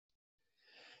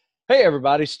Hey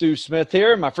everybody, Stu Smith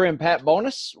here, my friend Pat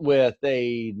Bonus with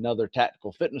another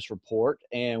tactical fitness report,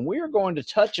 and we are going to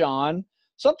touch on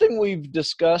something we've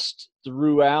discussed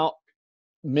throughout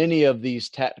many of these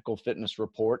tactical fitness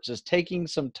reports is taking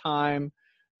some time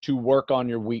to work on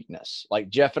your weakness. Like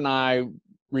Jeff and I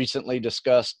recently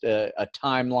discussed a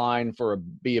timeline for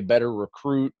be a better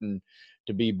recruit and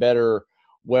to be better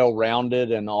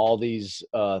well-rounded and all these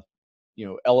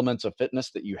elements of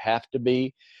fitness that you have to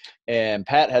be. And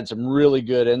Pat had some really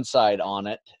good insight on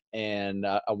it, and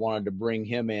I wanted to bring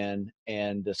him in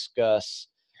and discuss,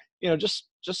 just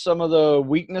some of the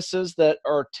weaknesses that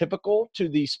are typical to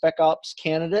the Spec Ops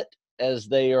candidate as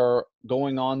they are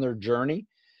going on their journey,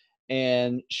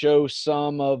 and show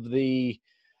some of the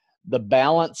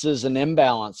balances and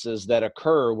imbalances that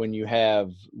occur when you have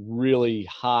really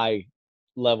high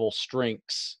level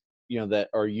strengths, that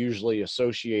are usually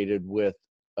associated with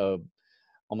a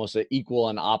almost an equal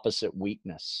and opposite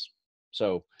weakness.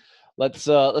 So let's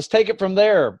take it from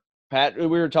there. Pat, we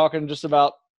were talking just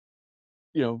about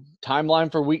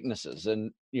timeline for weaknesses,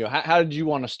 and how did you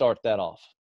want to start that off?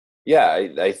 Yeah,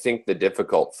 I think the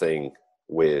difficult thing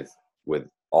with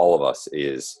all of us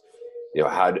is,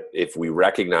 if we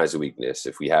recognize a weakness,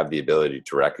 if we have the ability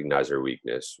to recognize our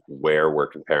weakness, where we're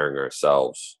comparing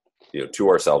ourselves, to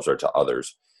ourselves or to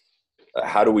others,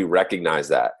 how do we recognize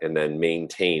that and then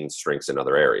maintain strengths in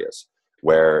other areas?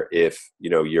 Where if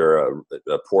you're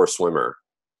a poor swimmer,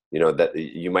 that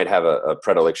you might have a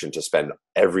predilection to spend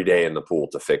every day in the pool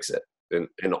to fix it. And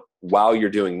while you're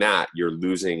doing that, you're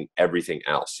losing everything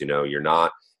else. You're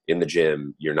not in the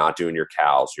gym, you're not doing your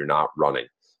cows, you're not running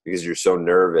because you're so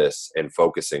nervous and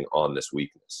focusing on this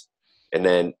weakness. And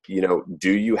then,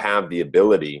 do you have the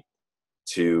ability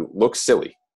to look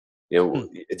silly? Hmm.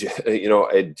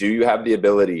 Do you have the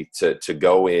ability to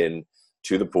go in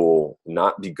to the pool,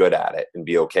 not be good at it and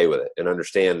be okay with it, and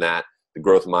understand that the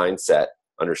growth mindset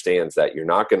understands that you're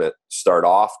not going to start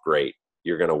off great.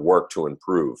 You're going to work to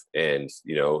improve. And,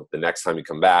 the next time you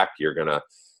come back, you're going to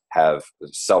have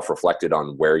self-reflected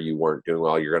on where you weren't doing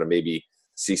well. You're going to maybe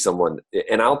see someone.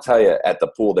 And I'll tell you, at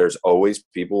the pool, there's always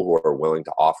people who are willing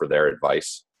to offer their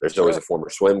advice. There's always a Sure. former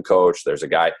swim coach. There's a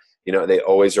guy, they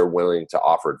always are willing to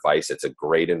offer advice. It's a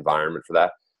great environment for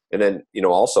that. And then,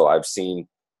 also I've seen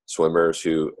swimmers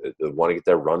who want to get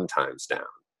their run times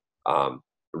down.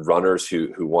 Runners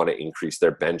who want to increase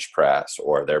their bench press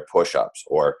or their push-ups,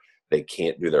 or they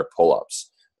can't do their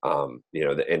pull-ups.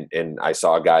 And I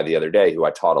saw a guy the other day who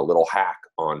I taught a little hack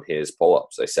on his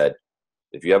pull-ups. I said,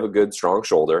 if you have a good, strong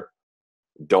shoulder,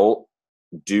 don't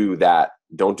do that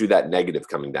negative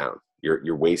coming down.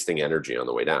 You're wasting energy on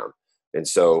the way down. And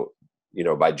so,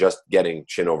 by just getting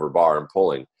chin over bar and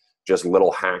pulling, just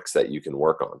little hacks that you can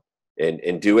work on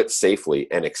and do it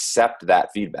safely and accept that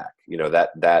feedback.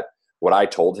 That what I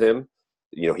told him,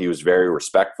 he was very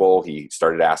respectful. He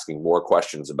started asking more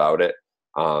questions about it.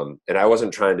 And I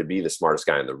wasn't trying to be the smartest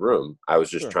guy in the room. I was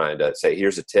just Sure. trying to say,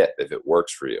 here's a tip if it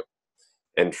works for you.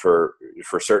 And for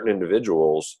certain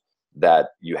individuals, that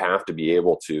you have to be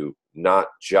able to not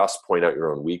just point out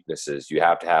your own weaknesses, you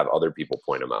have to have other people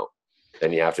point them out,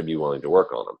 and you have to be willing to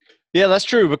work on them. Yeah, that's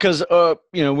true, because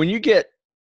when you get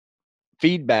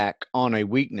feedback on a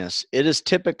weakness, it is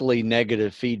typically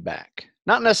negative feedback.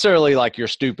 Not necessarily like you're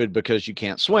stupid because you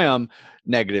can't swim,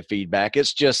 negative feedback.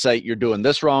 It's just say you're doing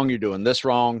this wrong, you're doing this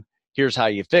wrong, here's how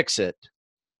you fix it.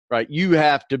 Right? You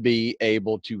have to be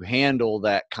able to handle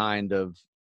that kind of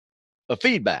a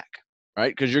feedback,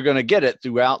 right? Because you're going to get it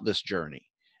throughout this journey.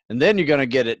 And then you're going to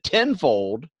get it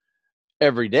tenfold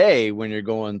every day when you're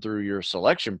going through your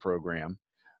selection program,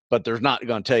 but they're not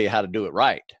going to tell you how to do it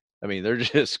right. I mean, they're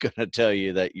just going to tell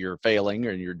you that you're failing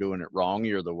or you're doing it wrong.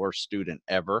 You're the worst student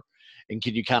ever. And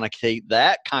can you kind of take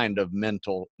that kind of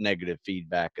mental negative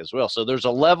feedback as well? So there's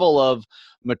a level of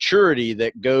maturity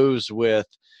that goes with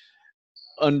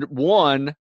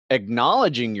one,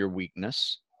 acknowledging your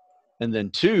weakness, and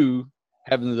then two,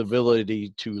 having the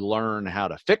ability to learn how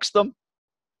to fix them,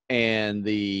 and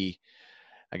the,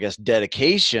 I guess,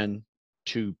 dedication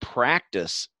to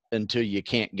practice until you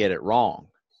can't get it wrong.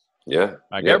 Yeah.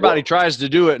 Like Yeah. everybody tries to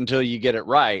do it until you get it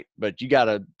right, but you got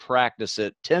to practice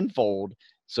it tenfold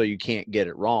so you can't get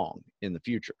it wrong in the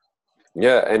future.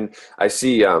 Yeah. And I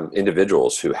see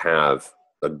individuals who have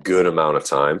a good amount of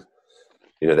time.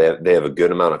 They have a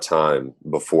good amount of time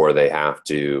before they have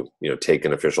to, take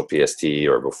an official PST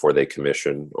or before they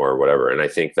commission or whatever. And I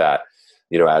think that,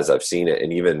 as I've seen it,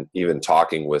 and even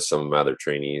talking with some of my other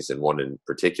trainees, and one in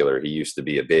particular, he used to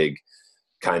be a big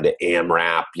kind of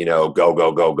AMRAP, go,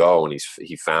 go, go, go. And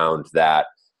he found that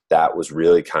was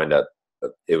really kind of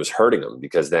it was hurting him,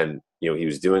 because then, he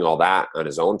was doing all that on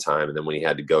his own time. And then when he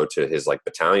had to go to his like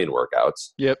battalion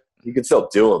workouts, Yep. he could still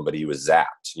do them, but he was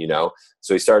zapped.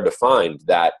 So he started to find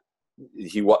that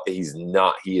he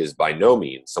is by no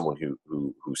means someone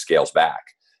who scales back,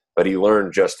 but he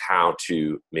learned just how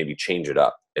to maybe change it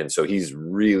up. And so he's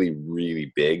really,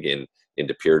 really big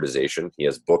into periodization. He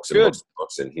has books and Good. books and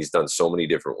books, and he's done so many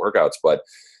different workouts, but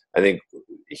I think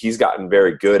he's gotten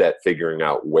very good at figuring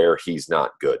out where he's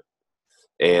not good.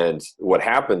 And what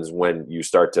happens when you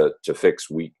start to fix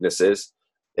weaknesses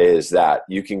is that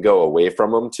you can go away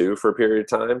from them too for a period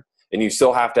of time. And you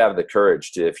still have to have the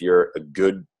courage to, if you're a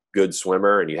good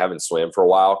swimmer and you haven't swam for a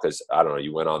while, because I don't know,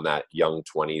 you went on that young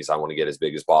 20s, I want to get as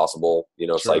big as possible,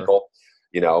 Sure. cycle,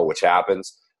 which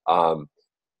happens. Do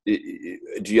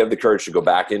you have the courage to go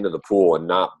back into the pool and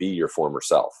not be your former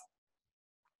self?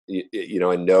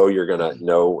 And know you're going to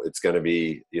know it's going to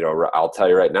be, I'll tell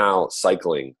you right now,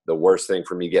 cycling, the worst thing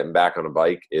for me getting back on a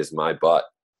bike is my butt.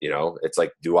 It's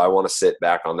like, do I want to sit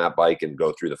back on that bike and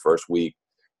go through the first week,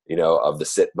 of the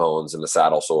sit bones and the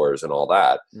saddle sores and all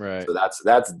that? Right. So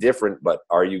that's different, but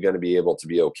are you going to be able to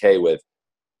be okay with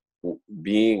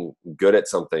being good at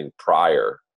something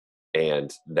prior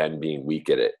and then being weak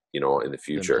at it, in the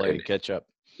future, and catch up,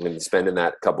 and spending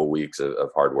that couple weeks of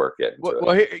hard work getting to it.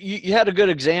 Well, you had a good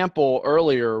example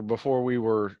earlier before we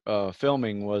were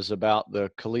filming, was about the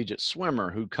collegiate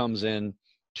swimmer who comes in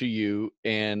to you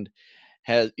and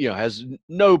has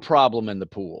no problem in the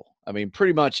pool. I mean,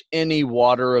 pretty much any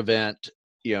water event,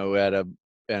 at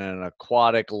an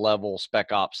aquatic level,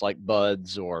 spec ops like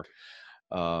buds or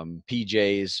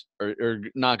PJs are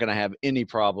not going to have any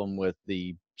problem with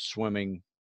the swimming,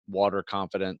 water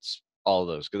confidence, all of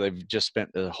those, because they've just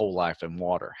spent their whole life in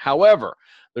water. However,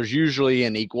 there's usually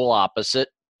an equal opposite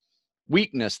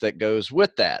weakness that goes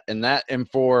with that. And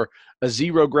for a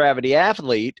zero gravity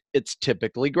athlete, it's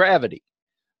typically gravity.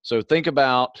 So think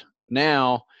about,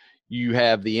 now you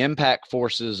have the impact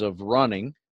forces of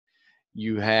running.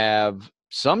 You have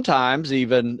sometimes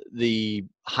even the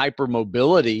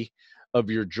hypermobility of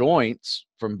your joints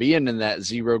from being in that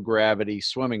zero gravity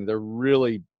swimming. They're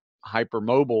really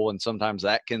hypermobile, and sometimes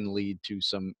that can lead to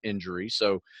some injury.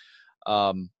 So,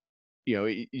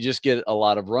 you just get a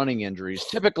lot of running injuries,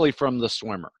 typically from the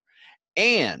swimmer.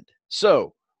 And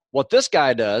so what this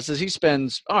guy does is he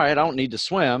spends, all right, I don't need to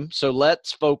swim, so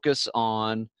let's focus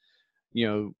on,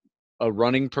 a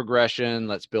running progression.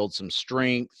 Let's build some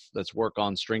strength. Let's work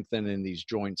on strengthening these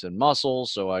joints and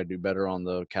muscles so I do better on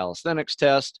the calisthenics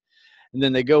test. And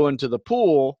then they go into the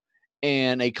pool,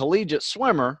 and a collegiate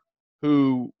swimmer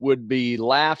who would be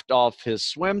laughed off his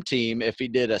swim team if he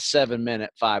did a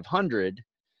 7-minute 500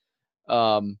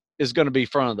 is going to be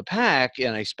front of the pack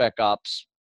in a spec ops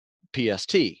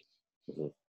PST.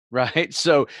 Right.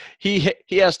 So he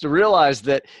has to realize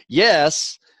that,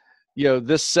 yes,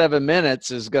 this 7 minutes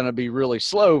is going to be really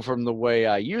slow from the way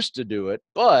I used to do it,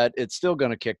 but it's still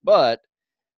going to kick butt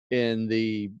in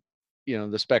the,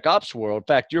 the spec ops world.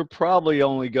 In fact, you're probably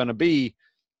only going to be,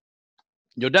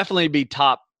 you'll definitely be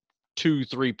top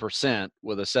 2-3%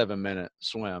 with a 7-minute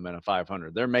swim and a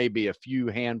 500. There may be a few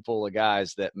handful of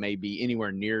guys that may be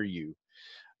anywhere near you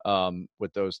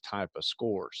with those type of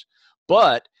scores.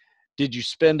 But did you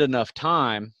spend enough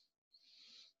time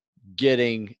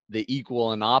getting the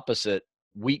equal and opposite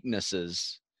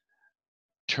weaknesses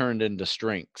turned into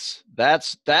strengths?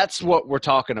 That's what we're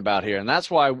talking about here. And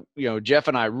that's why, Jeff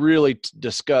and I really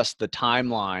discussed the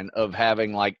timeline of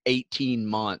having like 18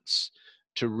 months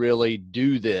to really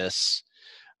do this.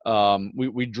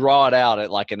 We draw it out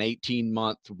at like an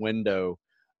 18-month window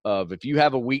of, if you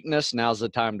have a weakness, now's the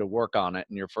time to work on it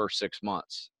in your first 6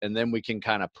 months. And then we can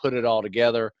kind of put it all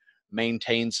together,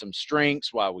 maintain some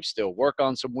strengths while we still work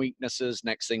on some weaknesses.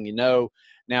 Next thing you know,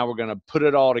 now we're going to put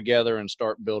it all together and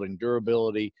start building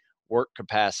durability, work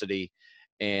capacity,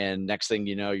 and next thing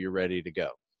you know, you're ready to go.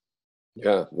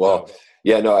 Yeah. Well,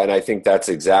 yeah, no, and I think that's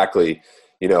exactly,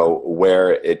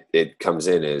 where it comes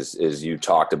in is you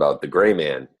talked about the gray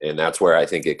man. And that's where I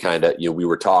think it kind of, we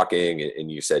were talking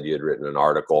and you said you had written an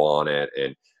article on it.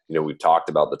 And, we've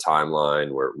talked about the timeline.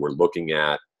 We're looking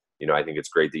at, I think it's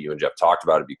great that you and Jeff talked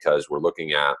about it, because we're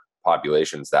looking at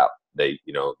populations that they're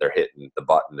hitting the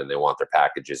button and they want their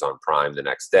packages on Prime the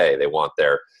next day. They want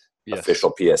their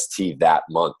official PST that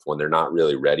month when they're not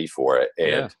really ready for it.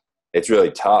 And it's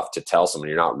really tough to tell someone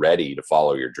you're not ready to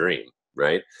follow your dream.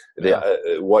 Right. Yeah.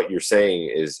 What you're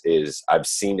saying is I've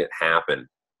seen it happen,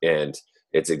 and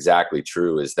it's exactly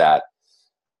true, is that,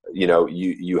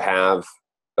 you have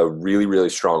a really, really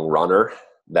strong runner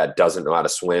that doesn't know how to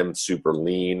swim, super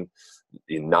lean,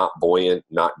 not buoyant,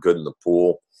 not good in the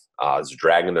pool, is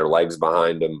dragging their legs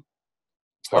behind them.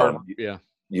 Hard. Yeah.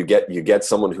 You get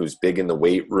someone who's big in the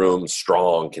weight room,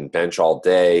 strong, can bench all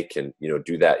day, can,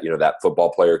 do that. That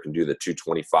football player can do the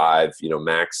 225,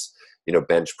 max,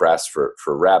 bench press for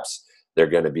reps. They're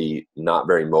going to be not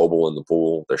very mobile in the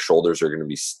pool. Their shoulders are going to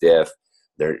be stiff.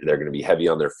 They're going to be heavy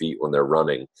on their feet when they're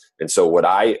running. And so what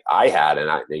I had, and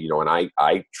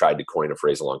I tried to coin a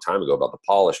phrase a long time ago about the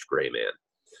polished gray man.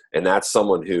 And that's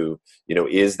someone who,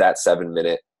 is that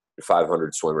 7-minute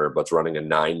 500 swimmer, but's running a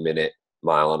 9-minute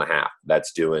mile and a half.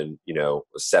 That's doing,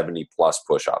 70 plus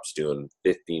push-ups, doing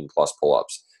 15 plus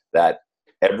pull-ups. That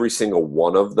every single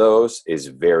one of those is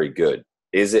very good.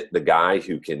 Is it the guy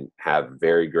who can have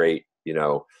very great,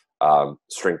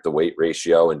 strength to weight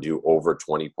ratio and do over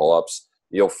 20 pull-ups?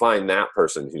 You'll find that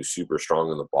person who's super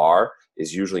strong in the bar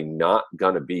is usually not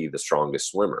going to be the strongest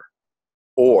swimmer.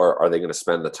 Or are they going to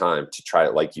spend the time to try,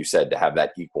 like you said, to have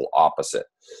that equal opposite?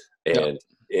 And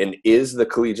is the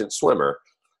collegiate swimmer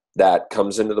that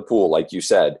comes into the pool, like you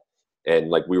said, and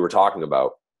like we were talking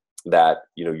about, that,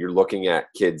 you're looking at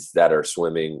kids that are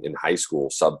swimming in high school,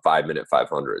 sub 5-minute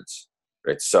 500s,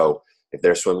 right? So if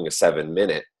they're swimming a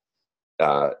 7-minute,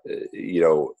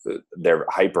 they're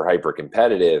hyper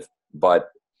competitive. But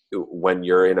when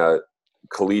you're in a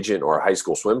collegiate or a high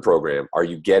school swim program, are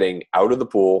you getting out of the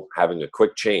pool, having a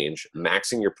quick change,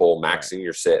 maxing your pull, maxing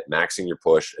your sit, maxing your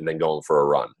push, and then going for a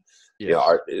run?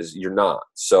 Yes. You're not.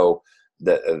 So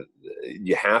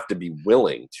you have to be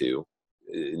willing to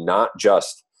not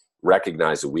just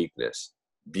recognize a weakness,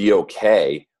 be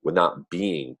okay with not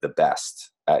being the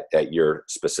best at your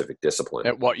specific discipline.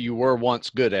 At what you were once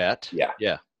good at.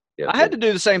 Yeah. I had to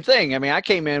do the same thing. I mean, I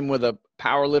came in with a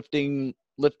lifting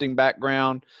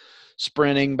background,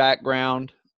 sprinting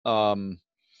background,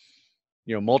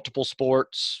 multiple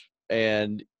sports.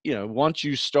 And, once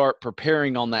you start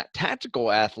preparing on that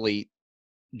tactical athlete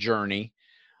journey,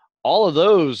 all of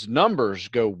those numbers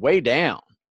go way down.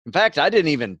 In fact, I didn't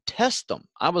even test them.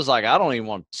 I was like, I don't even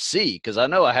want to see, because I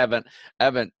know I haven't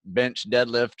benched,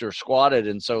 deadlift, or squatted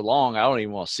in so long. I don't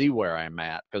even want to see where I'm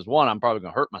at, because one, I'm probably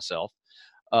going to hurt myself.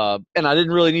 And I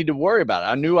didn't really need to worry about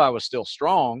it. I knew I was still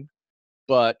strong,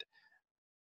 but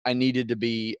I needed to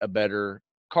be a better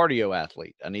cardio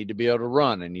athlete. I need to be able to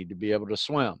run. I need to be able to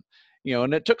swim,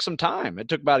 and it took some time. It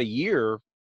took about a year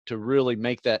to really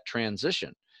make that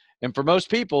transition. And for most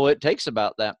people, it takes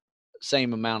about that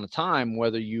same amount of time,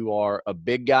 whether you are a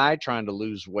big guy trying to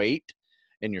lose weight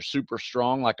and you're super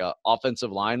strong, like an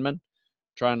offensive lineman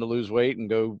trying to lose weight and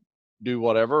go do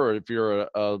whatever, or if you're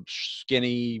a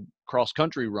skinny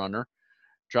cross-country runner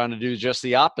trying to do just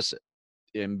the opposite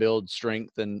and build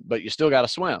strength, but you still got to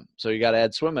swim. So you got to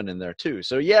add swimming in there too.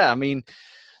 So yeah, I mean,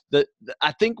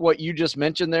 I think what you just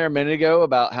mentioned there a minute ago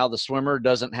about how the swimmer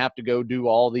doesn't have to go do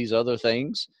all these other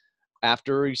things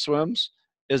after he swims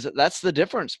is that's the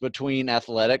difference between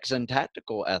athletics and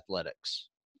tactical athletics.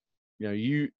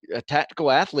 A tactical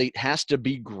athlete has to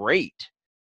be great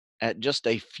at just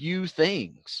a few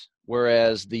things,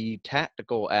 whereas the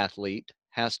tactical athlete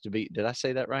has to be, did I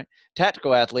say that right?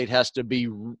 Tactical athlete has to be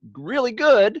really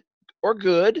good, or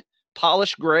good,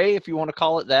 polished gray, if you want to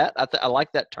call it that. I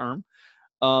like that term,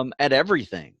 at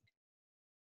everything.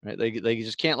 Right? They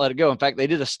just can't let it go. In fact, they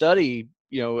did a study,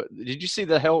 did you see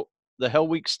the Hell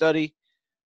Week study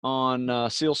on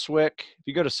SEAL SWIC? If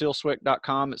you go to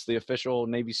sealswic.com, it's the official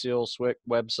Navy SEAL SWIC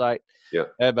website. Yeah.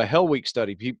 They have a Hell Week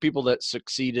study, people that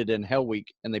succeeded in Hell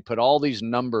Week, and they put all these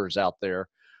numbers out there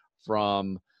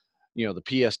from,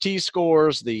 the PST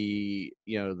scores, the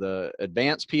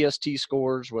advanced PST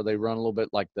scores, where they run a little bit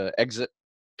like the exit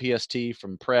PST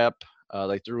from prep.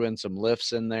 They threw in some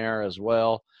lifts in there as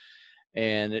well.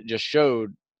 And it just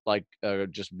showed like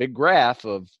just big graph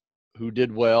of who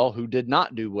did well, who did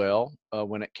not do well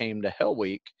when it came to Hell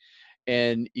Week.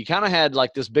 And you kind of had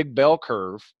like this big bell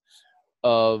curve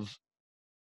of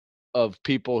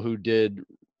people who did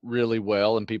really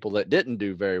well and people that didn't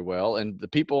do very well. And the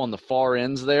people on the far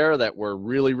ends there that were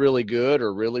really, really good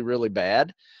or really, really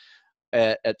bad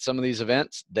at some of these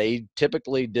events, they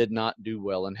typically did not do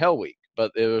well in Hell Week.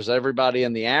 But it was everybody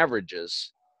in the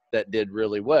averages that did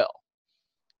really well,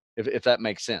 if that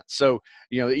makes sense. So,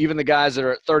 even the guys that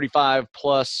are at 35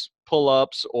 plus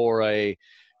pull-ups or a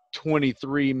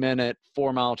 23-minute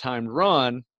 4-mile timed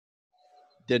run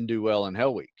didn't do well in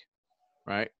Hell Week,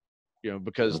 right?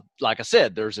 Because like I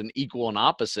said, there's an equal and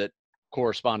opposite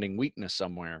corresponding weakness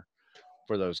somewhere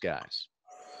for those guys.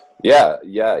 Yeah.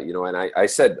 And I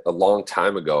said a long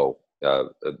time ago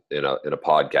in a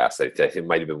podcast, it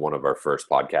might have been one of our first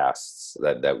podcasts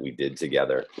that we did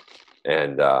together.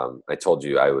 And I told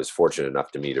you I was fortunate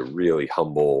enough to meet a really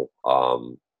humble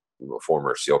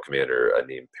former SEAL commander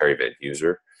named Perry Van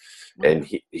Heuser. And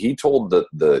he told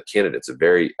the candidates a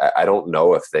very, I don't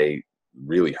know if they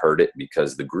really heard it,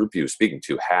 because the group he was speaking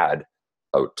to had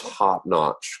a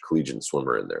top-notch collegiate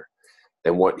swimmer in there.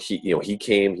 And what he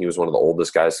came, he was one of the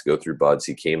oldest guys to go through BUD/S.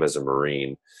 He came as a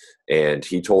Marine, and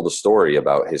he told a story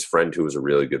about his friend who was a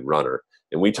really good runner.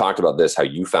 And we talked about this, how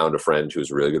you found a friend who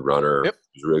was a really good runner, Yep. who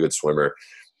was a really good swimmer.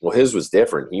 Well, his was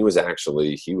different. He was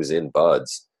in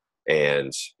BUD/S,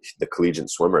 and the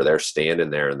collegiate swimmer, they're standing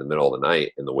there in the middle of the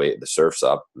night, and the surf's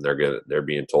up, and they're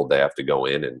being told they have to go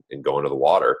in and go into the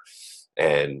water.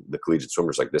 And the collegiate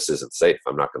swimmer's like, this isn't safe.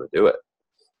 I'm not going to do it.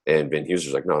 And Van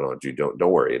Heuser's like, no, dude, don't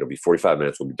worry. It'll be 45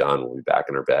 minutes. We'll be done. We'll be back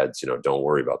in our beds. Don't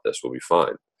worry about this. We'll be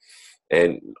fine.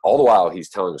 And all the while he's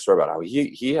telling a story about how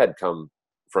he had come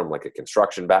from like a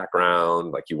construction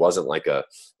background. Like he wasn't a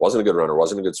good runner,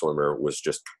 wasn't a good swimmer, was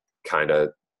just kind of,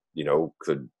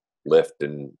 could lift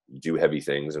and do heavy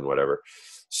things and whatever.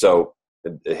 So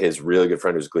his really good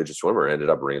friend who's a collegiate swimmer ended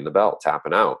up ringing the bell,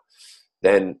 tapping out.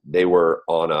 Then they were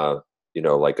on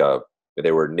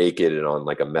they were naked and on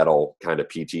like a metal kind of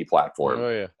PT platform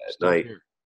at night. Here.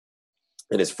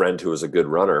 And his friend, who was a good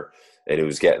runner and who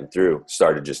was getting through,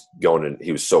 started just going, and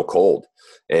he was so cold.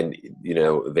 And,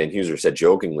 Van Heuser said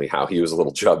jokingly how he was a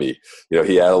little chubby, he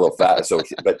had a little fat. So,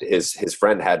 but his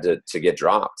friend had to get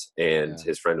dropped, and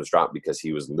his friend was dropped because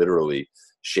he was literally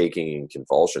shaking in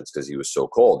convulsions because he was so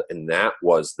cold. And that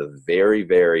was the very,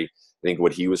 very, I think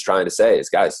what he was trying to say is,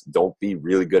 guys, don't be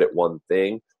really good at one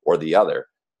thing or the other.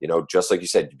 Just like you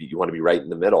said, you want to be right in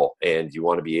the middle, and you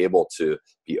want to be able to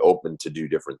be open to do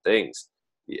different things.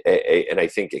 And I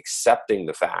think accepting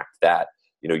the fact that,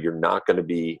 you're not going to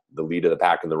be the lead of the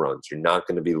pack in the runs. You're not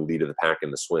going to be the lead of the pack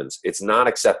in the swims. It's not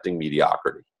accepting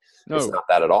mediocrity. No. It's not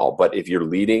that at all. But if you're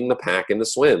leading the pack in the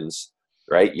swims,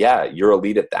 right? Yeah, you're a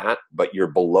lead at that, but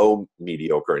you're below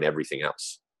mediocre in everything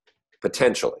else.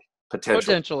 Potentially.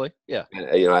 Yeah.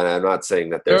 And, I'm not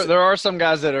saying that there are some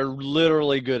guys that are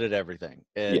literally good at everything,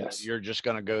 and you're just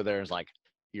going to go there and it's like,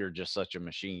 you're just such a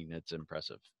machine. It's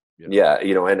impressive. Yeah,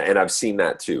 and I've seen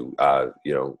that too.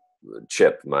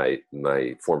 Chip, my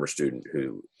former student,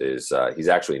 who is he's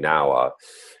actually now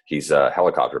he's a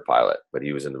helicopter pilot, but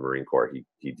he was in the Marine Corps.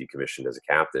 He decommissioned as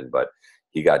a captain, but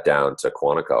he got down to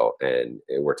Quantico, and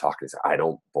we're talking. He's like, I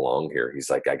don't belong here. He's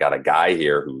like, I got a guy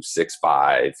here who's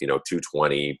 6'5",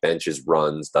 220, benches,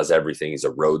 runs, does everything. He's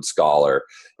a Rhodes Scholar.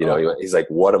 He's like,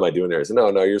 what am I doing there? I said,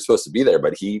 no, you're supposed to be there.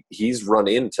 But he's run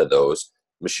into those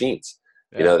machines.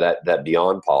 Yeah. That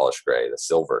beyond polished gray, the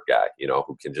silver guy,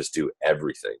 who can just do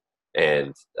everything.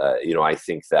 And I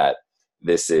think that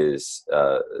this is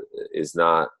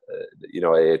not,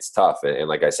 it's tough. And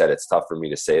like I said, it's tough for me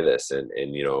to say this and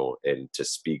to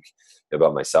speak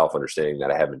about myself, understanding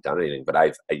that I haven't done anything. But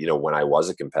when I was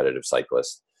a competitive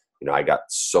cyclist, I got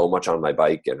so much on my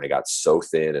bike, and I got so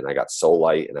thin, and I got so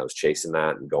light, and I was chasing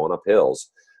that and going up hills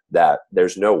that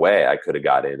there's no way I could have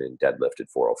got in and deadlifted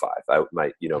 405.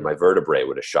 My vertebrae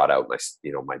would have shot out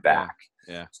my back.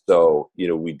 Yeah. So,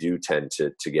 we do tend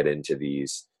to get into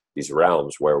these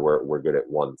realms where we're good at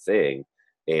one thing.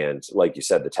 And like you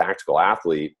said, the tactical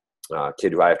athlete,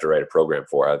 kid who I have to write a program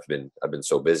for, I've been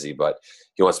so busy, but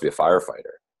he wants to be a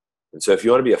firefighter. And so if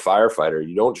you want to be a firefighter,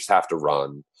 you don't just have to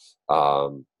run.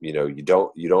 You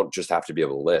don't just have to be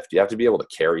able to lift. You have to be able to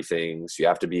carry things. You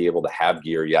have to be able to have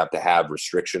gear. You have to have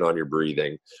restriction on your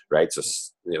breathing, right? So,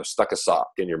 stuck a sock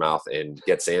in your mouth and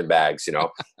get sandbags,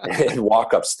 and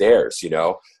walk upstairs,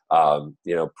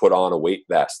 put on a weight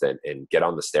vest and get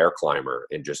on the stair climber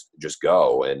and just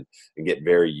go and get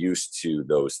very used to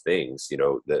those things,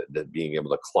 the being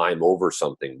able to climb over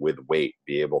something with weight,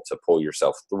 be able to pull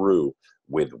yourself through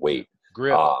with weight.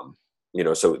 Grip.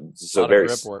 So very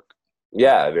grip work.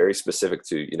 Yeah, very specific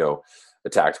to, a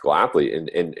tactical athlete,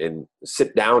 and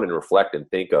sit down and reflect and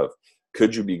think of,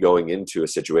 could you be going into a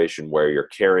situation where you're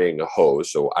carrying a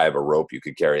hose? So I have a rope, you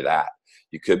could carry that.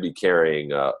 You could be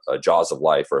carrying a Jaws of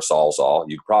Life or a Sawzall.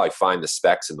 You could probably find the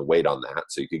specs and the weight on that.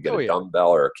 So you could get a dumbbell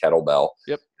or a kettlebell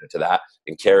to that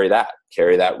and carry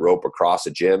that rope across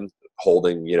a gym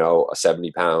holding, a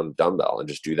 70-pound dumbbell, and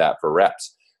just do that for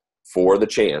reps, for the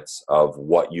chance of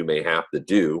what you may have to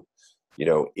do,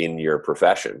 in your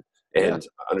profession. And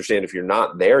understand, if you're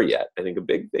not there yet, I think a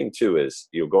big thing too is,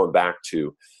 going back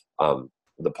to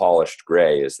the polished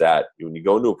gray, is that when you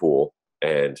go into a pool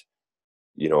and,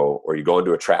 or you go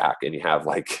into a track and you have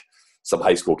like some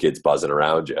high school kids buzzing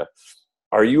around you,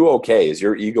 are you okay? Is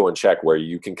your ego in check where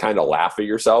you can kind of laugh at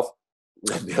yourself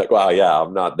and be like, wow, yeah,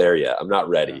 I'm not there yet. I'm not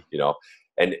ready,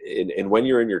 and when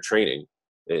you're in your training,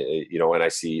 and I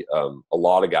see a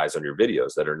lot of guys on your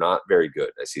videos that are not very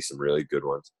good. I see some really good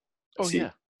ones.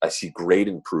 I see great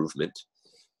improvement.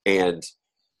 And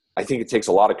I think it takes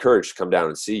a lot of courage to come down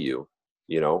and see you,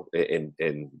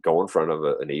 and go in front of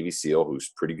a Navy SEAL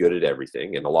who's pretty good at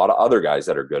everything, and a lot of other guys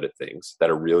that are good at things that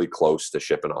are really close to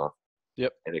shipping off.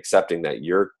 Yep. And accepting that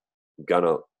you're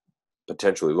gonna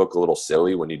potentially look a little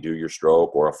silly when you do your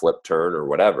stroke or a flip turn or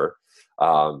whatever.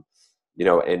 And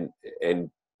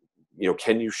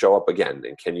can you show up again,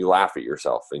 and can you laugh at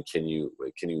yourself, and can you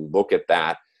look at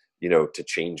that, to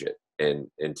change it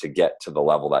and to get to the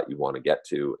level that you want to get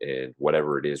to, and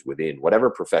whatever it is within whatever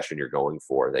profession you're going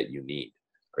for that you need.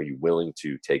 Are you willing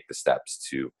to take the steps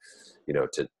to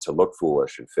look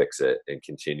foolish and fix it and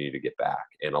continue to get back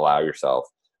and allow yourself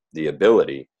the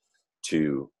ability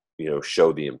to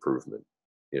show the improvement,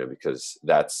 because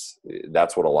that's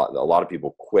what a lot of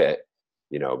people quit,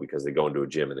 because they go into a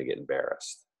gym and they get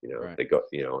embarrassed. Right. They go,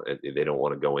 and they don't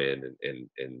want to go in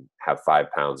and have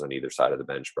 5 pounds on either side of the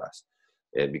bench press,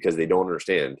 and because they don't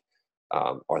understand,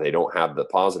 or they don't have the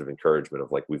positive encouragement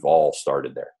of, like, we've all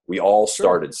started there. We all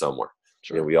started somewhere.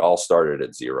 Sure. We all started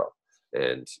at zero,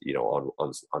 and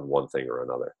on one thing or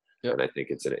another. Yep. And I think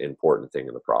it's an important thing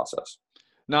in the process.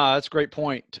 No, that's a great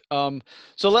point.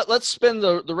 So let's spend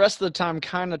the rest of the time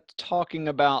kind of talking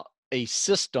about a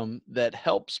system that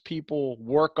helps people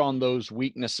work on those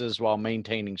weaknesses while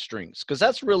maintaining strengths, because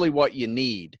that's really what you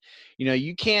need.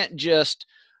 You can't just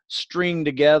string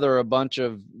together a bunch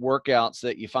of workouts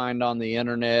that you find on the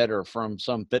internet or from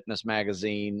some fitness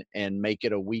magazine and make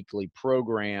it a weekly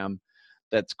program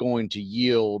that's going to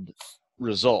yield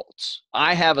results.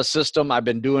 I have a system. I've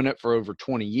been doing it for over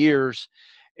 20 years.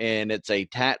 And it's a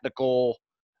tactical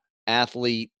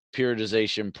athlete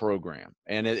periodization program.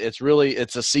 And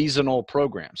it's a seasonal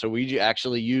program. So we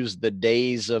actually use the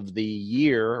days of the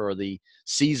year or the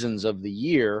seasons of the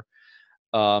year,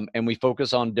 and we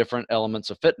focus on different elements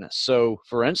of fitness. So,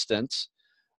 for instance,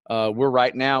 we're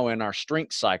right now in our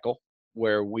strength cycle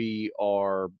where we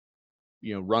are,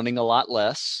 running a lot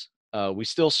less. We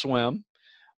still swim,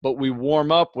 but we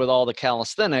warm up with all the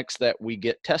calisthenics that we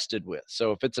get tested with.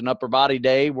 So if it's an upper body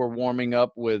day, we're warming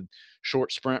up with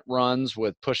short sprint runs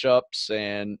with push-ups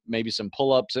and maybe some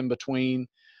pull-ups in between,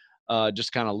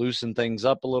 just kind of loosen things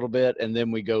up a little bit. And then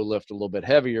we go lift a little bit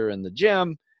heavier in the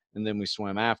gym, and then we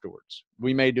swim afterwards.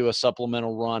 We may do a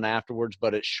supplemental run afterwards,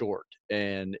 but it's short,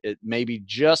 and it may be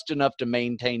just enough to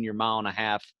maintain your 1.5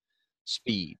 mile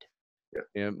speed.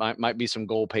 Yeah. It might be some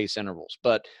goal pace intervals,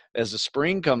 but as the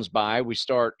spring comes by, we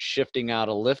start shifting out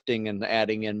of lifting and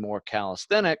adding in more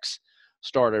calisthenics,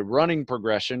 start a running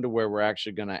progression to where we're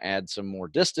actually going to add some more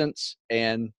distance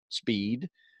and speed,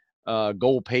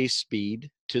 goal pace speed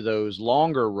to those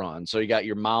longer runs. So you got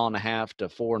your 1.5 mile to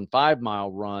 4 and 5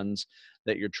 mile runs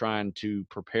that you're trying to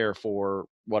prepare for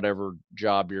whatever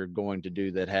job you're going to do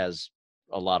that has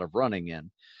a lot of running in.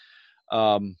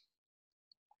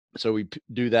 So we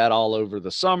do that all over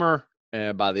the summer.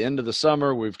 And by the end of the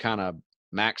summer, we've kind of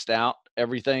maxed out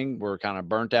everything. We're kind of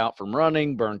burnt out from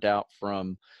running, burnt out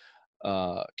from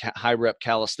high rep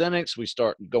calisthenics. We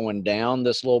start going down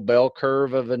this little bell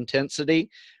curve of intensity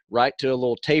right to a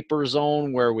little taper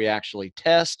zone where we actually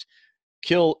test,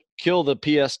 kill the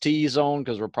PST zone,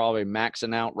 because we're probably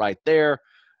maxing out right there.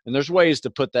 And there's ways to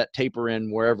put that taper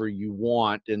in wherever you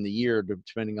want in the year,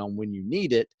 depending on when you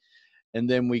need it. And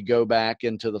then we go back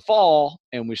into the fall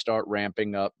and we start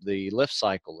ramping up the lift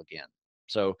cycle again.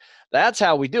 So that's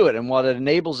how we do it. And what it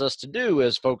enables us to do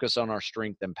is focus on our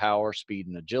strength and power, speed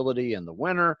and agility in the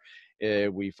winter.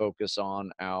 We focus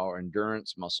on our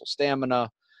endurance, muscle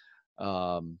stamina,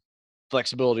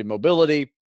 flexibility,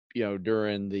 mobility,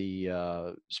 during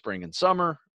the spring and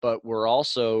summer. But we're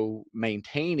also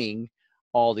maintaining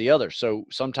all the others. So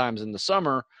sometimes in the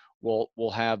summer,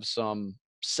 we'll have some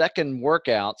second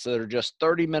workouts that are just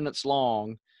 30 minutes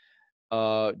long,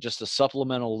 just a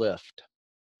supplemental lift,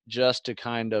 just to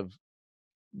kind of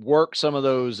work some of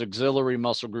those auxiliary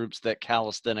muscle groups that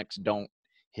calisthenics don't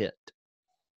hit.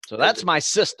 So that's my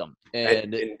system,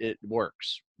 and it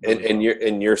works. Really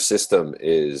And your system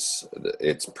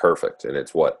it's perfect, and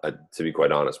it's what, to be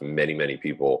quite honest, many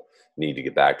people need to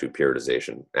get back to: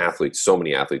 periodization. Athletes, so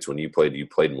many athletes, when you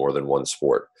played more than one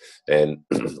sport. And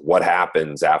what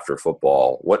happens after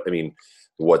football?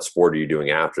 What sport are you doing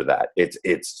after that?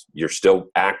 It's you're still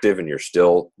active and you're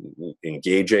still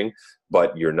engaging,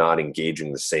 but you're not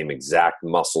engaging the same exact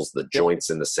muscles, the joints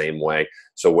in the same way.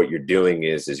 So what you're doing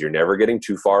is you're never getting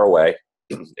too far away,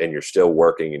 and you're still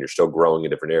working and you're still growing in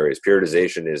different areas.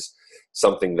 Periodization is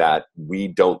something that we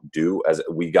don't do, as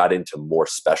we got into more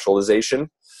specialization,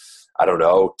 I don't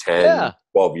know, 10,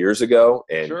 12 years ago.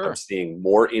 And I'm seeing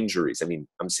more injuries.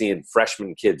 I'm seeing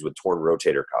freshman kids with torn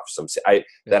rotator cuffs.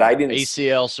 That I didn't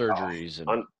ACL surgeries.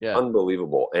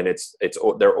 Unbelievable. And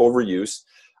they're overuse.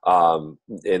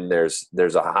 And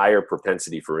there's a higher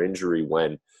propensity for injury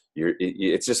when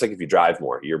it's just like if you drive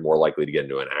more, you're more likely to get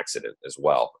into an accident as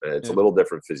well. And it's a little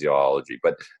different physiology,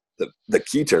 but the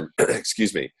key term,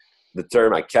 excuse me, the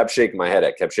term I kept shaking my head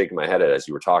at as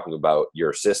you were talking about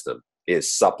your system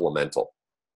is supplemental.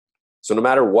 So no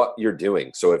matter what you're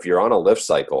doing, so if you're on a lift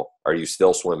cycle, are you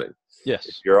still swimming? Yes.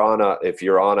 If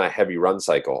you're on a heavy run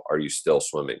cycle, are you still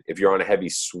swimming? If you're on a heavy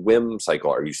swim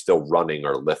cycle, are you still running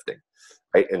or lifting?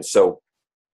 Right. And so,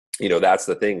 that's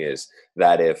the thing, is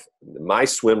that if my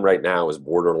swim right now is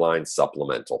borderline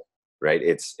supplemental, right?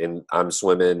 I'm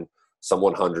swimming some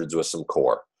 100s with some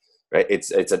core, right?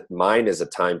 Mine is a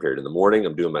time period. In the morning,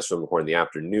 I'm doing my swim core. In the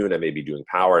afternoon, I may be doing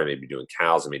power. I may be doing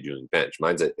cows. I may be doing bench.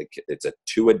 It's a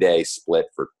 2-a-day split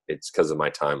it's because of my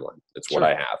timeline. It's what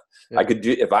I have. Yeah. I could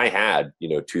do, if I had,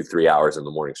 2-3 hours in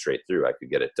the morning straight through, I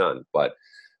could get it done. But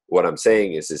what I'm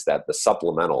saying is that the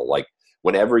supplemental, like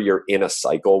whenever you're in a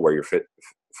cycle where you're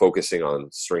focusing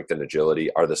on strength and agility,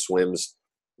 are the swims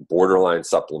borderline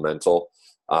supplemental?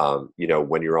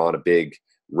 When you're on a big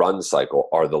run cycle,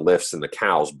 are the lifts and the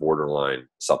cows borderline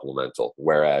supplemental?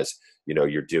 Whereas,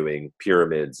 you're doing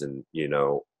pyramids and,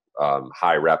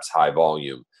 high reps, high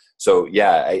volume. So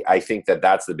yeah, I think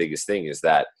that's the biggest thing, is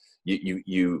that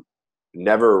you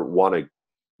never want to,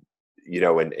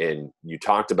 and you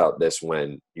talked about this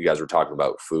when you guys were talking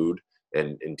about food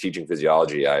and teaching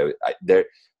physiology.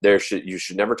 You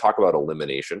should never talk about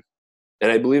elimination.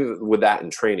 And I believe with that in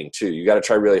training too, you got to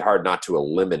try really hard not to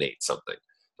eliminate something.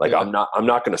 Like I'm not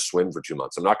going to swim for 2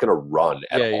 months. I'm not going to run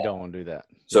at all. Yeah, you don't want to do that.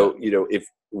 So,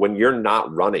 when you're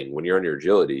not running, when you're on your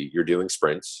agility, you're doing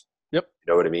sprints. Yep.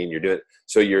 You know what I mean?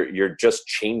 So you're just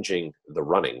changing the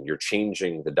running. You're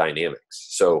changing the dynamics.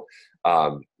 So, I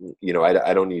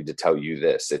don't need to tell you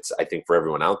this. I think for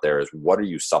everyone out there is, what are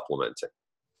you supplementing?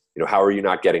 How are you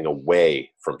not getting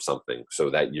away from something so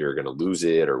that you're going to lose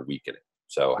it or weaken it?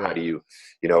 So how do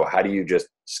you just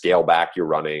scale back your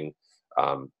running?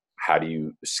 How do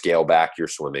you scale back your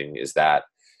swimming? Is that,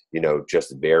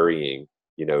 just varying,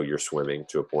 your swimming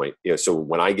to a point, so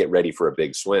when I get ready for a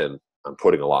big swim, I'm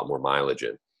putting a lot more mileage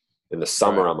in. In the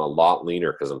summer, I'm a lot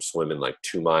leaner because I'm swimming like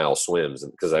 2-mile swims,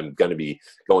 and because I'm going to be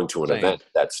going to an event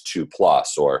that's 2+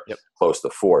 or close to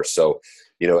 4. So,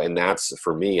 and that's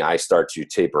for me, I start to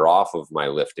taper off of my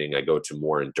lifting. I go to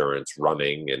more endurance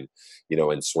running and,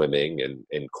 and swimming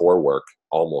and core work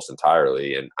almost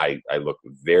entirely. And I look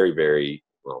very, very,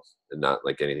 well, not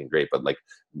like anything great, but like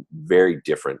very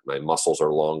different. My muscles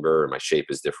are longer and my shape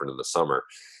is different in the summer.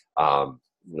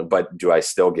 But do I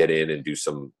still get in and do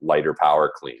some lighter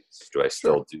power cleans? Do I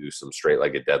still do some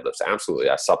straight-legged deadlifts?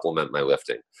 Absolutely. I supplement my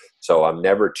lifting. So I'm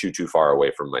never too far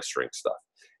away from my strength stuff.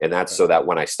 And that's so that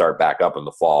when I start back up in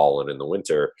the fall and in the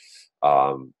winter,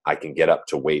 I can get up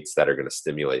to weights that are going to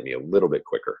stimulate me a little bit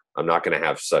quicker. I'm not going to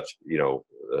have such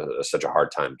a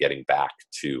hard time getting back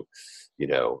to,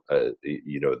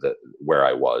 where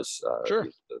I was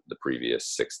the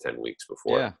previous 6-10 weeks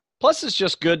before. Yeah. Plus, it's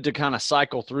just good to kind of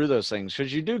cycle through those things,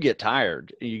 because you do get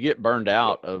tired. You get burned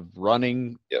out of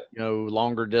running,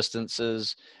 longer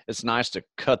distances. It's nice to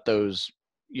cut those,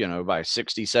 by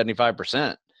 60,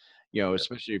 75%,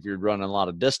 especially if you're running a lot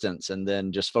of distance, and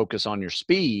then just focus on your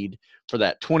speed for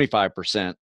that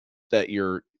 25% that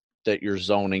you're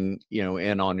zoning,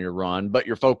 in on your run, but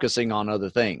you're focusing on other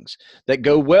things that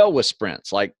go well with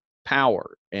sprints, like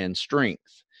power and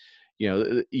strength.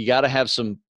 You got to have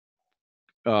some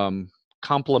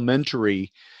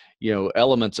complementary,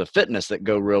 elements of fitness that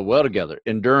go real well together.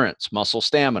 Endurance, muscle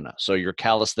stamina. So your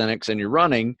calisthenics and your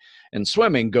running and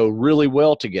swimming go really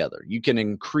well together. You can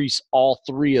increase all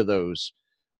 3 of those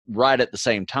right at the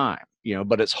same time,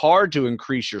 but it's hard to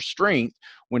increase your strength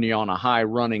when you're on a high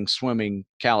running, swimming,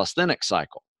 calisthenic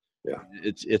cycle. Yeah.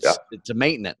 It's a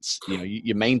maintenance.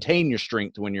 You maintain your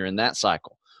strength when you're in that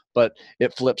cycle, but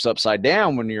it flips upside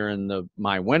down when you're in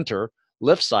my winter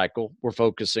lift cycle. We're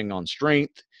focusing on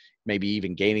strength, maybe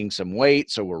even gaining some weight.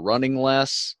 So we're running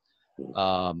less.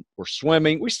 We're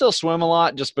swimming. We still swim a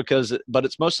lot just because, but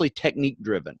it's mostly technique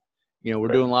driven. We're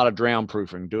doing a lot of drown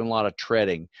proofing, doing a lot of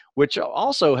treading, which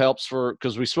also helps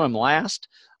because we swim last,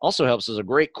 also helps as a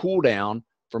great cool down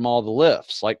from all the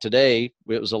lifts. Like today,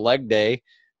 it was a leg day.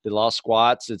 Did a lot of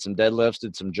squats, did some deadlifts,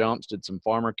 did some jumps, did some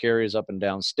farmer carries up and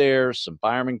down stairs, some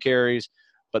fireman carries,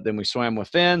 but then we swam with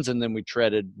fins, and then we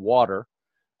treaded water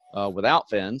without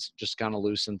fins, just kind of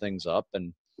loosen things up.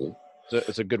 And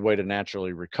it's a good way to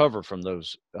naturally recover from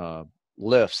those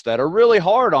lifts that are really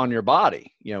hard on your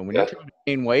body. When you're trying to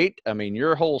gain weight, I mean,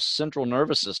 your whole central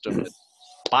nervous system is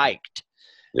spiked.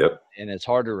 Yep. And it's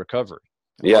hard to recover.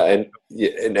 Yeah.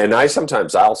 And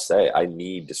I'll say, I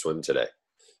need to swim today.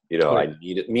 Oh, I yeah.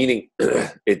 need it, meaning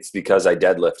it's because I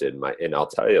deadlifted and I'll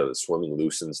tell you, the swimming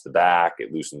loosens the back,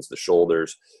 it loosens the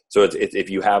shoulders. So it's if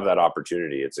you have that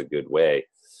opportunity, it's a good way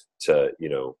to,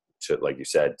 like you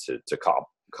said, to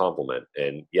complement.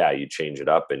 And yeah, you change it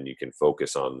up and you can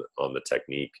focus on the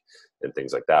technique and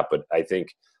things like that. But I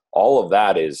think all of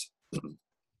that is,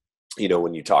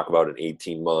 when you talk about an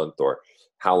 18-month or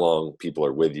how long people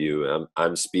are with you,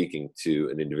 I'm speaking to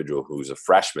an individual who's a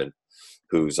freshman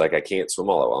who's like, I can't swim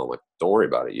all that well. I'm like, don't worry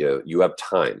about it. You have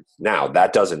time. Now,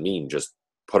 that doesn't mean just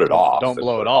put it off. Don't and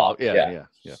blow put it off. Yeah, Yeah. yeah,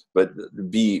 yeah. But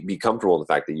be comfortable in the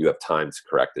fact that you have time to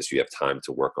correct this. You have time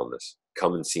to work on this.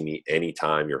 Come and see me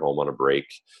anytime you're home on a break.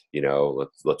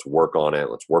 Let's work on it.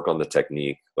 Let's work on the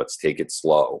technique. Let's take it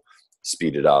slow,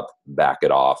 speed it up, back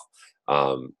it off.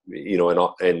 And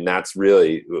that's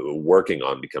really working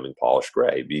on becoming polished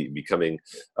gray, becoming,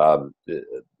 and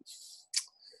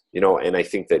I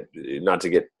think that, not to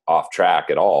get off track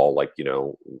at all, like,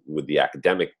 with the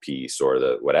academic piece or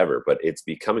the whatever, but it's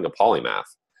becoming a polymath.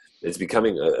 It's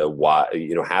becoming a wide,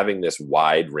 having this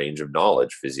wide range of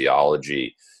knowledge,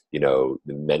 physiology, the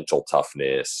mental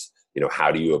toughness,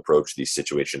 how do you approach these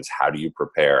situations? How do you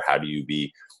prepare? How do you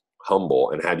be humble?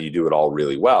 And how do you do it all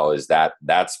really well?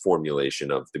 That's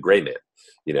formulation of the gray man,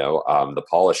 the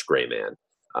polished gray man,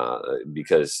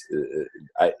 because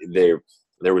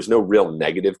there was no real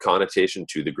negative connotation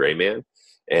to the gray man.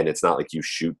 And it's not like you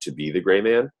shoot to be the gray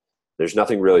man. There's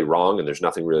nothing really wrong and there's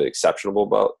nothing really exceptional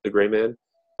about the gray man.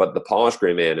 But the polished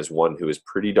gray man is one who is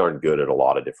pretty darn good at a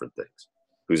lot of different things,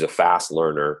 who's a fast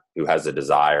learner, who has a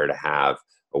desire to have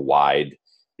a wide,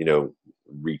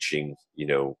 reaching,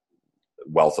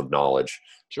 wealth of knowledge,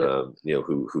 Sure.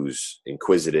 Who's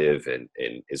inquisitive and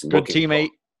is Good looking, teammate.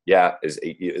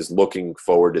 is looking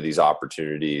forward to these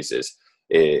opportunities, is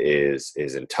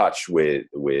in touch with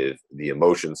the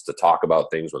emotions to talk about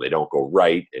things when they don't go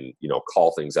right, and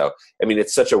call things out. I mean,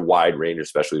 it's such a wide range,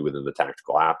 especially within the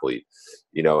tactical athlete,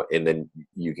 and then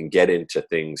you can get into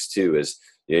things too, as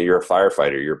you're a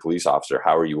firefighter, you're a police officer.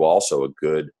 How are you also a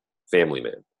good family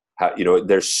man? How,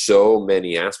 there's so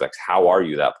many aspects. How are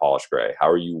you that polished gray? How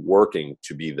are you working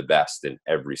to be the best in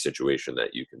every situation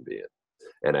that you can be in?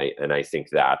 And I think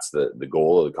that's the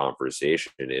goal of the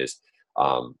conversation is,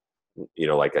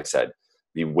 like I said,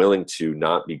 be willing to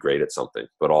not be great at something,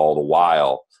 but all the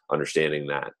while understanding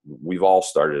that we've all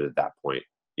started at that point,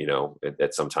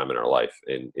 at some time in our life.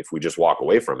 And if we just walk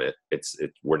away from it,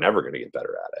 we're never going to get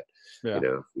better at it.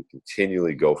 Yeah. We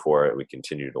continually go for it. We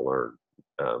continue to learn.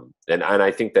 And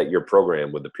I think that your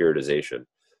program with the periodization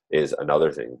is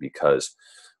another thing, because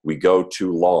we go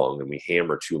too long and we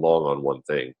hammer too long on one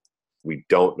thing. We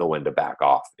don't know when to back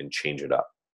off and change it up.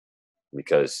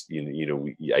 Because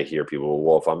I hear people,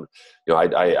 well, if I'm,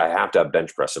 I have to have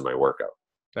bench press in my workout.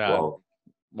 Well,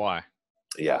 why?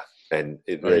 Yeah, and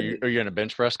Are you in a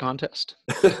bench press contest?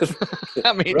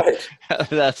 I mean, right.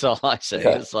 That's all I say.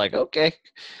 Yeah. It's like, okay,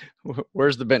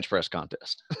 where's the bench press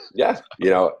contest? Yeah,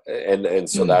 and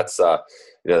so that's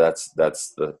that's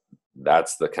the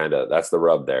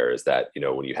rub there, is that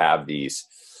when you have these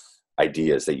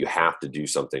ideas that you have to do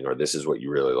something, or this is what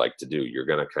you really like to do, you're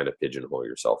going to kind of pigeonhole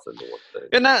yourself into one thing.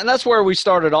 And that's where we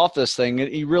started off this thing.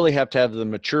 You really have to have the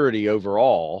maturity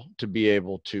overall to be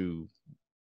able to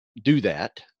do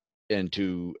that and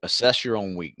to assess your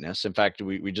own weakness. In fact,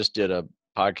 we just did a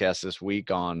podcast this week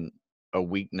on a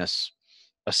weakness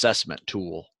assessment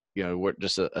tool, where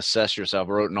just assess yourself.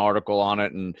 I wrote an article on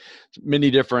it, and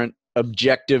many different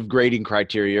objective grading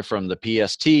criteria, from the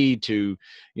PST to,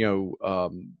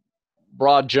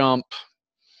 broad jump,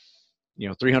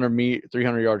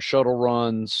 300 yard shuttle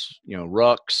runs,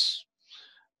 rucks,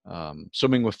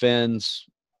 swimming with fins,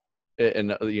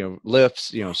 and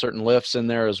lifts, certain lifts in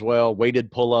there as well, weighted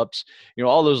pull-ups,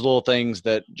 all those little things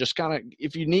that just kind of,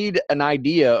 if you need an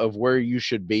idea of where you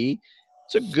should be,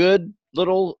 it's a good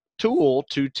little tool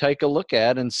to take a look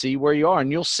at and see where you are.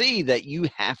 And you'll see that you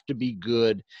have to be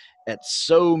good at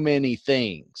so many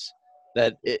things,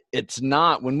 that it's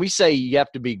not, when we say you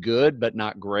have to be good but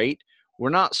not great, we're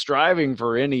not striving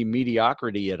for any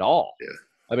mediocrity at all. Yeah.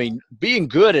 I mean, being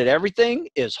good at everything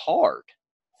is hard.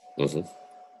 Mm-hmm.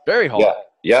 Very hard.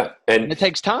 Yeah. And it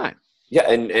takes time. Yeah.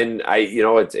 And I,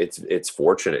 it's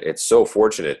fortunate. It's so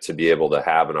fortunate to be able to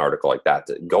have an article like that,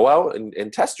 to go out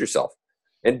and test yourself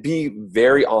and be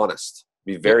very honest.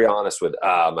 Be very honest with,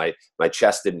 my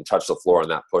chest didn't touch the floor on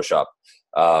that push up.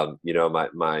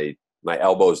 My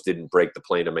elbows didn't break the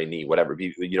plane of my knee, whatever,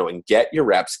 and get your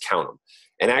reps, count them,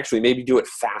 and actually maybe do it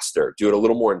faster, do it a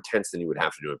little more intense than you would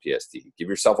have to do in PST. Give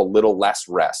yourself a little less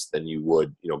rest than you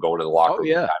would, go into the locker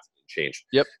room and change.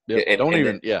 Yep. And, Don't and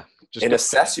even, and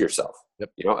assess yourself.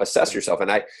 Yep. You know, assess yourself.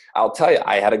 And I'll tell you,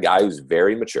 I had a guy who's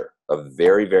very mature, a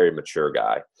very, very mature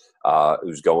guy,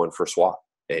 who's going for SWAT,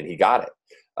 and he got it.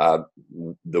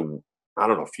 I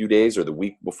don't know, a few days or the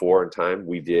week before in time,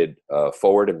 we did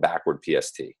forward and backward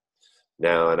PST.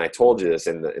 Now, and I told you this,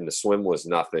 and the swim was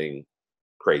nothing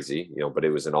crazy, you know, but it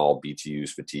was in all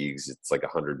BTUs, fatigues. It's like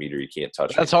 100-meter. You can't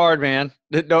touch That's me. hard, man.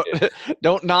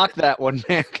 Don't knock that one,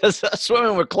 man, because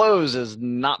swimming with clothes is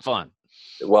not fun.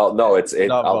 Well, no,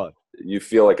 Not fun. you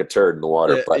feel like a turd in the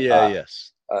water, but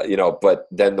Yes. you know, but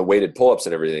then the weighted pull-ups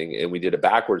and everything, and we did it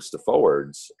backwards to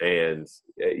forwards, and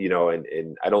you know,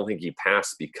 and I don't think he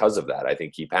passed because of that. I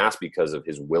think he passed because of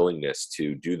his willingness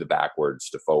to do the backwards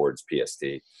to forwards PST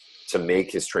to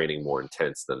make his training more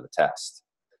intense than the test.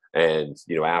 And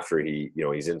you know, after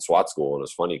he's in SWAT school, and it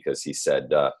was funny because he said,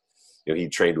 you know, he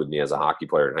trained with me as a hockey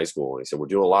player in high school, and he said, we're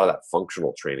doing a lot of that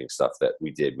functional training stuff that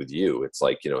we did with you. It's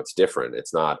like, you know, it's different.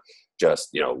 It's not just,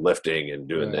 you know, lifting and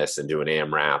doing this and doing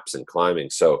AMRAPs and climbing.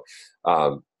 So,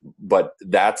 but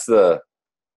that's the,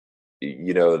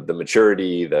 you know, the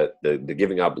maturity, the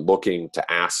giving up, looking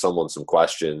to ask someone some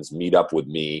questions, meet up with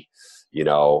me, you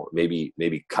know, maybe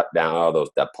cut down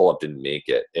that pull-up didn't make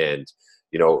it. And,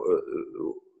 you know,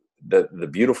 the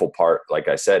beautiful part, like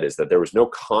I said, is that there was no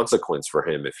consequence for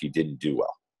him if he didn't do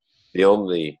well. The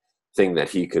only thing that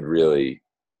he could really,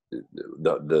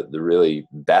 the really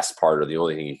best part, or the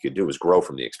only thing he could do, was grow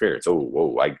from the experience. Oh,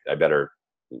 whoa, I better,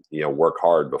 you know, work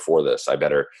hard before this. I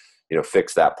better, you know,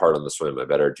 fix that part on the swim. I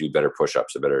better do better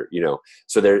push-ups. I better, you know,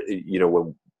 so they're, you know,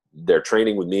 when they're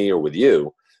training with me or with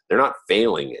you, they're not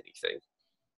failing anything.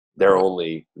 They're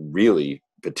only really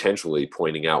potentially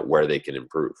pointing out where they can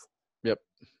improve. Yep.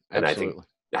 Absolutely.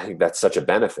 And I think that's such a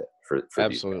benefit for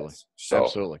Absolutely. these guys. So,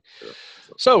 absolutely.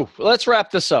 So let's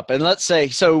wrap this up, and let's say,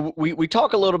 so we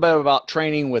talk a little bit about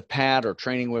training with Pat or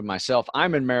training with myself.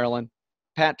 I'm in Maryland.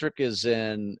 Patrick is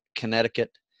in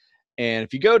Connecticut. And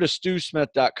if you go to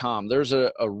stewsmith.com, there's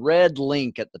a red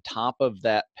link at the top of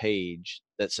that page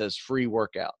that says free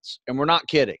workouts. And we're not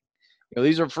kidding. You know,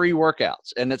 these are free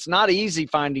workouts, and it's not easy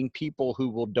finding people who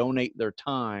will donate their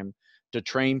time to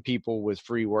train people with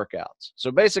free workouts.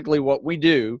 So basically what we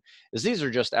do is these are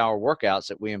just our workouts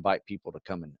that we invite people to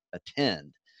come and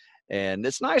attend. And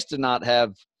it's nice to not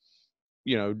have,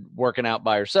 you know, working out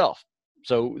by yourself.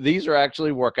 So these are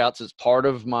actually workouts as part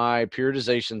of my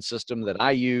periodization system that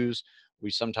I use. We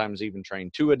sometimes even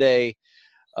train 2 a day,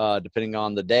 depending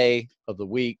on the day of the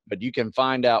week. But you can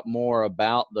find out more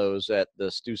about those at the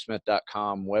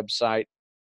stewsmith.com website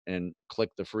and click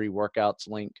the free workouts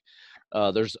link.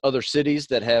 There's other cities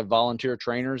that have volunteer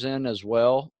trainers in as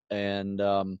well. And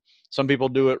some people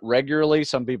do it regularly.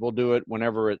 Some people do it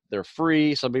whenever they're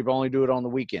free. Some people only do it on the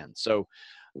weekend. So,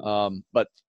 but,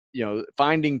 you know,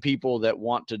 finding people that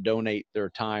want to donate their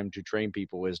time to train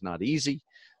people is not easy.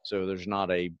 So there's not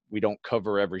we don't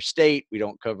cover every state. We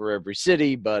don't cover every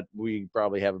city, but we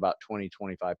probably have about 20,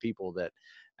 25 people that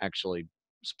actually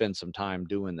spend some time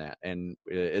doing that. And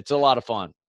it's a lot of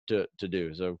fun to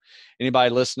do. So anybody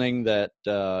listening that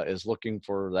is looking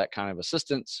for that kind of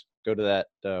assistance, go to that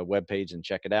webpage and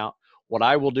check it out. What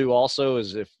I will do also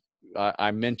is, if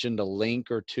I mentioned a link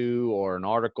or two or an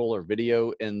article or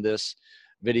video in this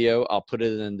video, I'll put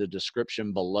it in the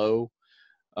description below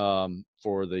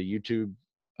for the YouTube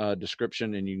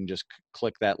description, and you can just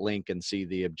click that link and see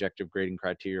the objective grading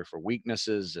criteria for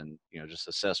weaknesses, and, you know, just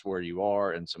assess where you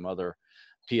are, and some other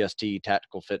PST,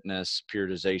 tactical fitness,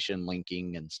 periodization,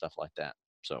 linking, and stuff like that.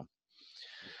 So,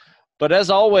 but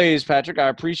as always, Patrick, I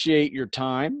appreciate your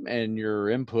time and your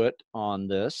input on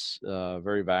this.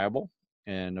 Very valuable.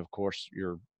 And of course,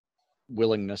 your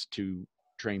willingness to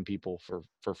train people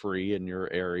for free in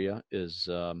your area is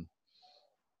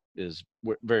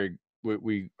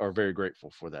we are very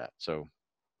grateful for that. So,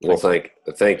 well,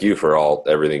 thank you for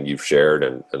everything you've shared,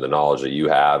 and the knowledge that you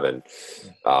have, and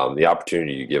the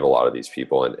opportunity you give a lot of these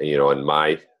people. And, you know, and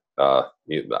my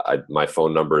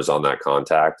phone number is on that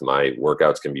contact. My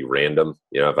workouts can be random.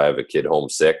 You know, if I have a kid home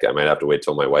sick, I might have to wait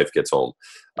till my wife gets home.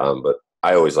 But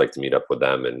I always like to meet up with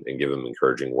them and give them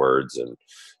encouraging words and,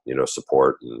 you know,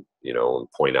 support, and, you know, and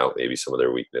point out maybe some of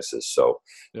their weaknesses. So,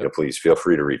 you know, please feel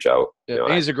free to reach out. Yeah. You know,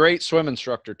 and he's a great swim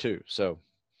instructor too. So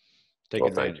take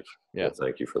advantage. Yeah. Well,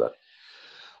 thank you for that.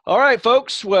 All right,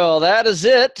 folks. Well, that is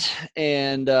it.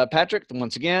 And Patrick,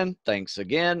 once again, thanks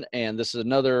again. And this is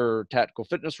another Tactical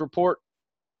Fitness Report.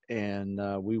 And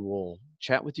we will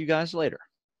chat with you guys later.